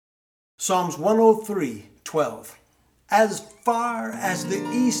Psalms 103:12. As far as the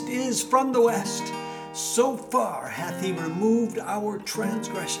east is from the west, so far hath he removed our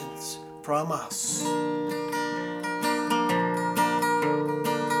transgressions from us.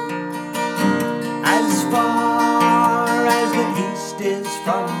 As far as the east is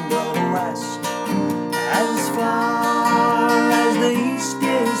from the west, as far as the east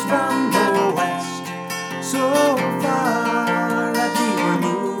is from the west, so far hath he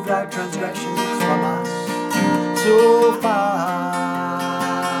removed our transgressions from us. So far,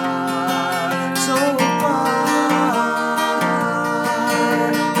 so far,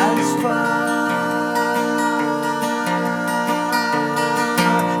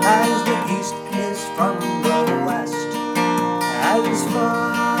 as the east is from the west, as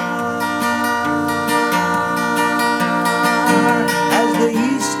far as the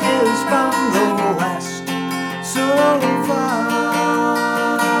east is from the west, so far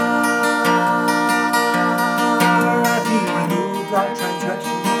hath he removed our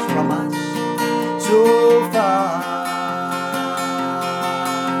transgressions from us. So far,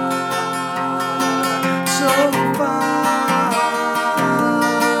 so far,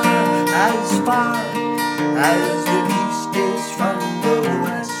 as the east is from the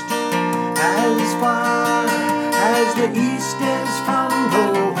west, as far as the east is from